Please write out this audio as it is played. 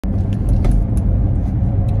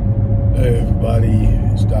Hey everybody,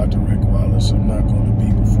 it's Dr. Rick Wallace. I'm not going to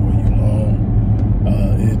be before you long.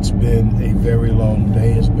 It's been a very long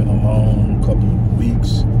day. It's been a long couple of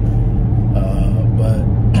weeks. But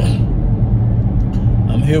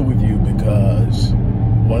I'm here with you because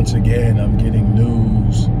once again, I'm getting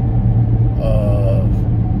news of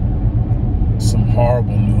some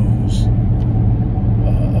horrible news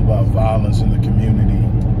about violence in the community.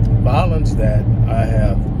 Violence that I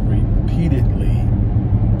have repeatedly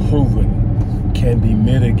proven can be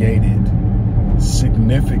mitigated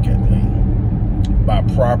significantly by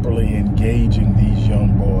properly engaging these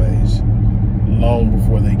young boys long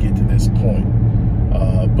before they get to this point.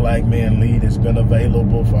 Black Man Lead has been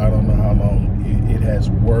available for I don't know how long. It has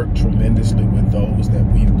worked tremendously with those that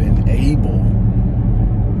we've been able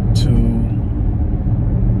to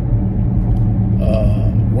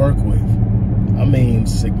work with. I mean,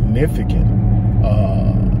 significant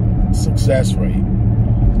success rate.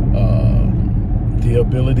 The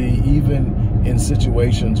ability, even in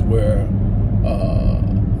situations where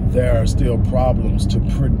there are still problems, to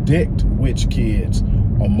predict which kids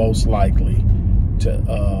are most likely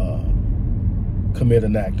to commit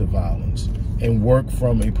an act of violence and work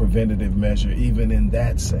from a preventative measure. Even in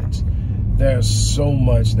that sense, there's so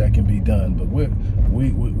much that can be done, but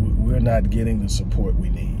we're not getting the support we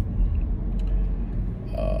need.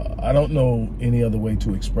 I don't know any other way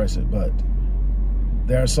to express it, but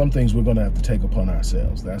there are some things we're going to have to take upon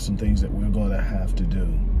ourselves. There are some things that we're going to have to do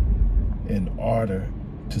in order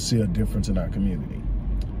to see a difference in our community.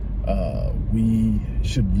 We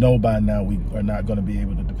should know by now we are not going to be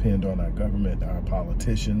able to depend on our government, our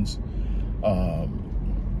politicians, and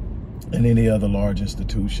any other large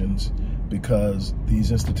institutions, because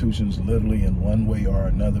these institutions literally in one way or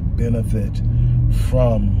another benefit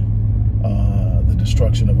from the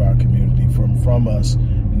destruction of our community, from us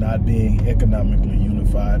not being economically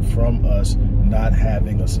unified, from us not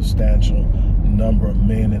having a substantial number of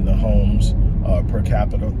men in the homes per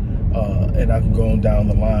capita, and I can go on down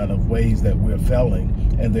the line of ways that we're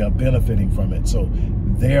failing, and they are benefiting from it. So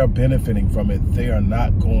they are benefiting from it. They are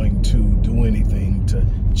not going to do anything to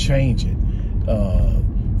change it.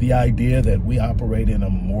 The idea that we operate in a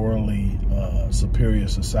morally superior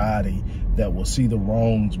society that will see the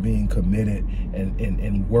wrongs being committed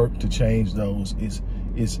and work to change those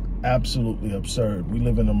is absolutely absurd. We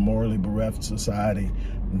live in a morally bereft society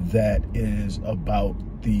that is about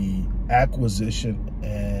the acquisition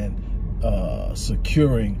and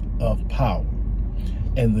securing of power,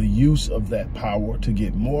 and the use of that power to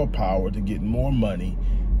get more power, to get more money,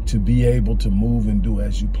 to be able to move and do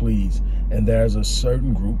as you please. And there's a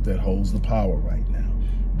certain group that holds the power right now.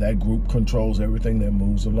 That group controls everything that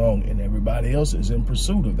moves along, and everybody else is in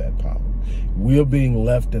pursuit of that power. We're being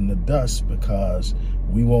left in the dust because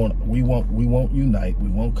we won't unite. We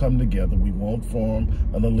won't come together. We won't form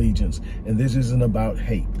an allegiance. And this isn't about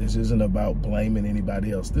hate. This isn't about blaming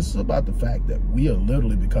anybody else. This is about the fact that we are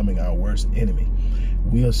literally becoming our worst enemy.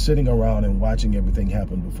 We are sitting around and watching everything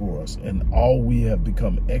happen before us, and all we have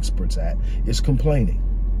become experts at is complaining.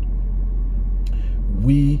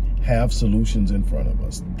 We have solutions in front of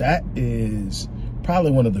us. That is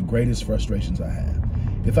probably one of the greatest frustrations I have.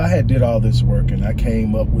 If I had did all this work and I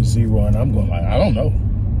came up with zero and I'm going like, I don't know.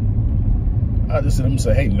 I just sit them and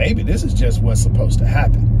say, hey, maybe this is just what's supposed to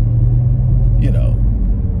happen, you know.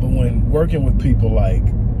 But when working with people like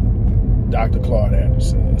Dr. Claude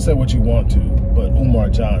Anderson, and say what you want to, but Umar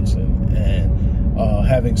Johnson, and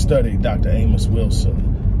having studied Dr. Amos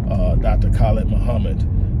Wilson, Dr. Khalid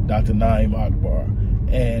Muhammad, Dr. Naim Akbar,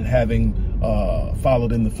 and having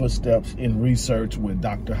followed in the footsteps in research with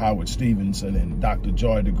Dr. Howard Stevenson and Dr.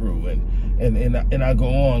 Joy DeGruy, and I go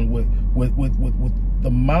on with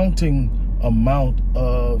the mounting amount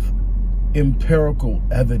of empirical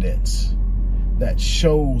evidence that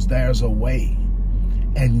shows there's a way,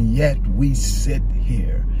 and yet we sit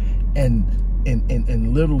here and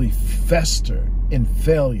literally fester in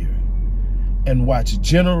failure and watch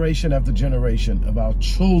generation after generation of our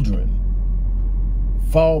children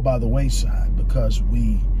fall by the wayside because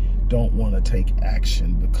we don't want to take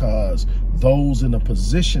action, because those in a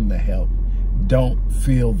position to help don't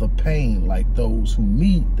feel the pain like those who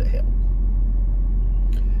need the help.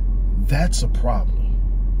 That's a problem.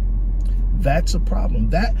 That's a problem.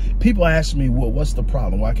 That people ask me, well, what's the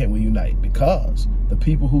problem? Why can't we unite? Because the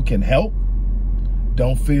people who can help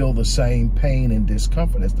don't feel the same pain and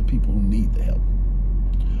discomfort as the people who need the help.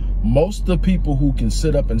 Most of the people who can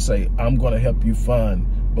sit up and say, I'm going to help you fund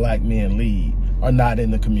Black Men Lead, are not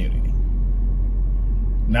in the community.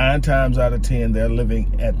 9 times out of 10, they're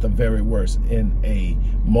living at the very worst in a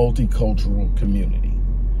multicultural community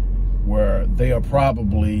where they are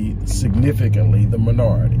probably significantly the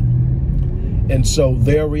minority. And so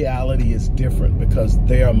their reality is different because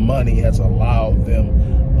their money has allowed them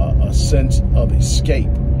a sense of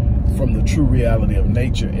escape from the true reality of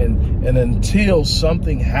nature. And until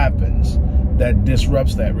something happens that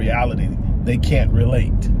disrupts that reality, they can't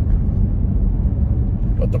relate.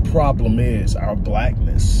 But the problem is our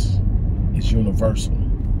blackness is universal.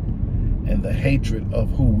 And the hatred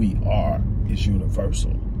of who we are is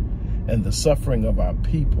universal. And the suffering of our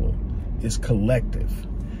people is collective.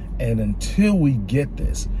 And until we get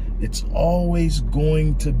this, it's always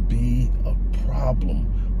going to be a problem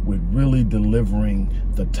with really delivering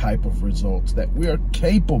the type of results that we are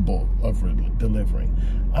capable of delivering.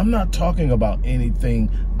 I'm not talking about anything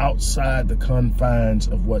outside the confines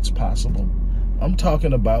of what's possible. I'm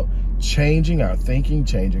talking about changing our thinking,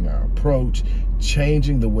 changing our approach,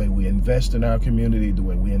 changing the way we invest in our community, the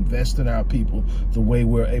way we invest in our people, the way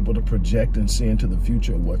we're able to project and see into the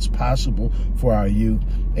future of what's possible for our youth,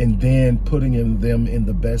 and then putting them in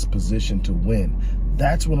the best position to win.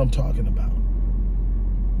 That's what I'm talking about.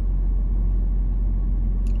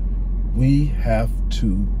 We have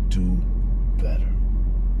to do better.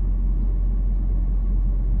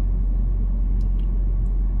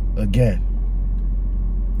 Again,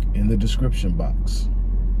 in the description box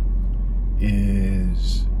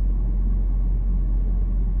is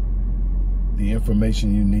the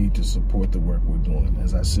information you need to support the work we're doing.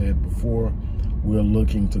 As I said before, we're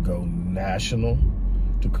looking to go national,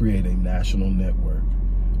 to create a national network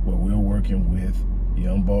where we're working with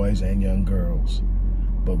young boys and young girls,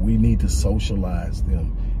 but we need to socialize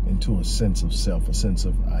them into a sense of self, a sense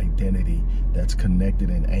of identity that's connected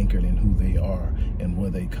and anchored in who they are and where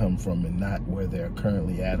they come from, and not where they're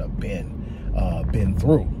currently at or been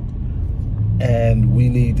through. And we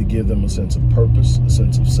need to give them a sense of purpose, a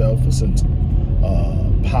sense of self, a sense of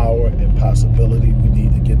power and possibility. We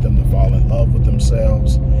need to get them to fall in love with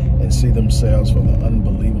themselves and see themselves for the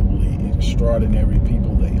unbelievably extraordinary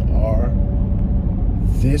people they are.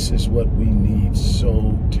 This is what we need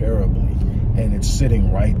so terribly. And it's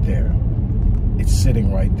sitting right there. It's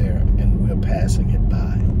sitting right there, and we're passing it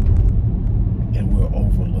by. And we're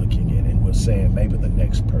overlooking it, and we're saying maybe the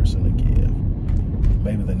next person to give.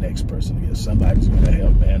 Maybe the next person to give. Somebody's going to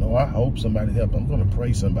help, man. Oh, I hope somebody helps. I'm going to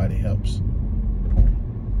pray somebody helps.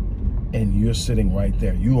 And you're sitting right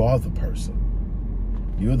there. You are the person.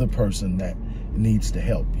 You're the person that needs to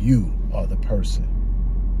help. You are the person.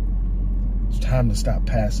 It's time to stop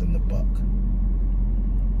passing the buck.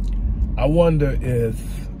 I wonder if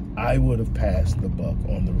I would have passed the buck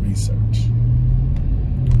on the research,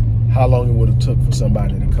 how long it would have took for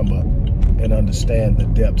somebody to come up and understand the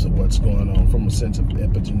depths of what's going on from a sense of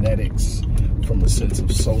epigenetics, from a sense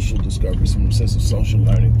of social discoveries, from a sense of social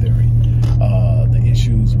learning theory, the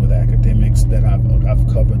issues with academics that I've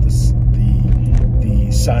covered,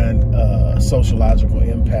 the sociological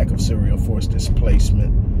impact of serial forced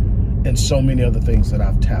displacement, and so many other things that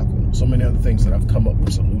I've tackled, so many other things that I've come up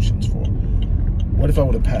with solutions for. What if I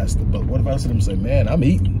would have passed the buck? What if I was to them say, man, I'm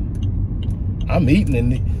eating,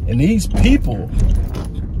 and these people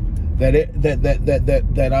that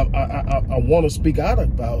I want to speak out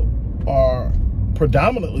about are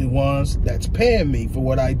predominantly ones that's paying me for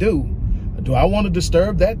what I do. Do I want to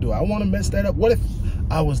disturb that? Do I want to mess that up? What if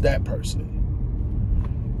I was that person?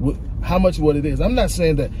 How much what it is? I'm not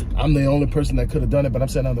saying that I'm the only person that could have done it, but I'm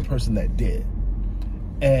saying I'm the person that did.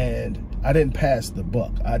 And I didn't pass the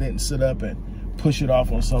buck. I didn't sit up and push it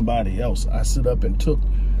off on somebody else. I sit up and took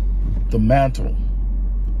the mantle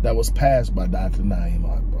that was passed by Dr. Naeem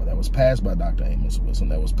Akbar, that was passed by Dr. Amos Wilson,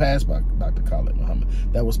 that was passed by Dr. Khalid Muhammad,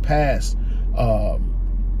 that was passed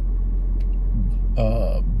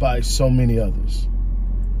by so many others.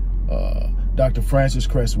 Dr. Francis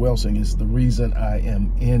Cress Welsing is the reason I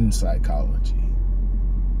am in psychology.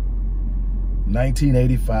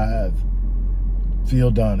 1985,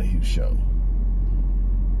 Phil Donahue show.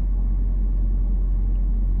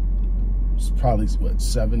 It's probably, what,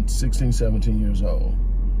 16, 17 years old.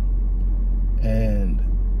 And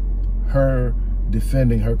her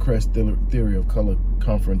defending her Cress theory of color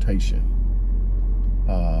confrontation.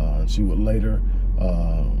 She would later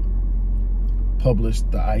publish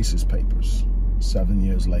the ISIS papers 7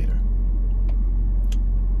 years later.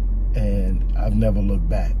 And I've never looked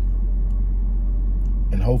back.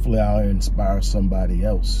 And hopefully I'll inspire somebody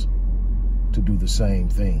else to do the same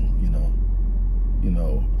thing, you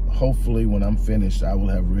know. Hopefully when I'm finished, I will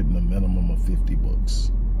have written a minimum of 50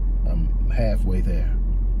 books. I'm halfway there.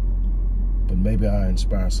 But maybe I'll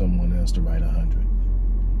inspire someone else to write 100.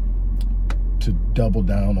 To double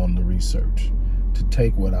down on the research. To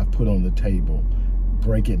take what I put on the table,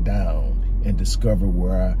 break it down, and discover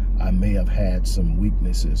where I may have had some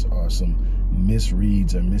weaknesses or some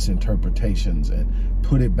misreads or misinterpretations, and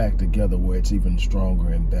put it back together where it's even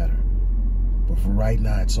stronger and better. But for right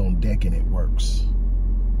now, it's on deck and it works.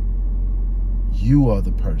 You are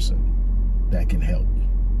the person that can help.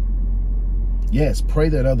 Yes, pray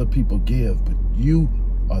that other people give, but you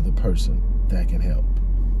are the person that can help.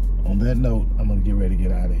 On that note, I'm going to get ready to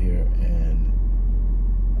get out of here, and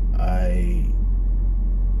I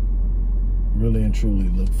really and truly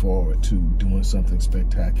look forward to doing something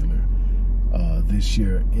spectacular this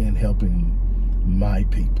year in helping my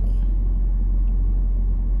people.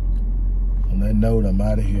 On that note, I'm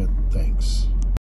out of here. Thanks.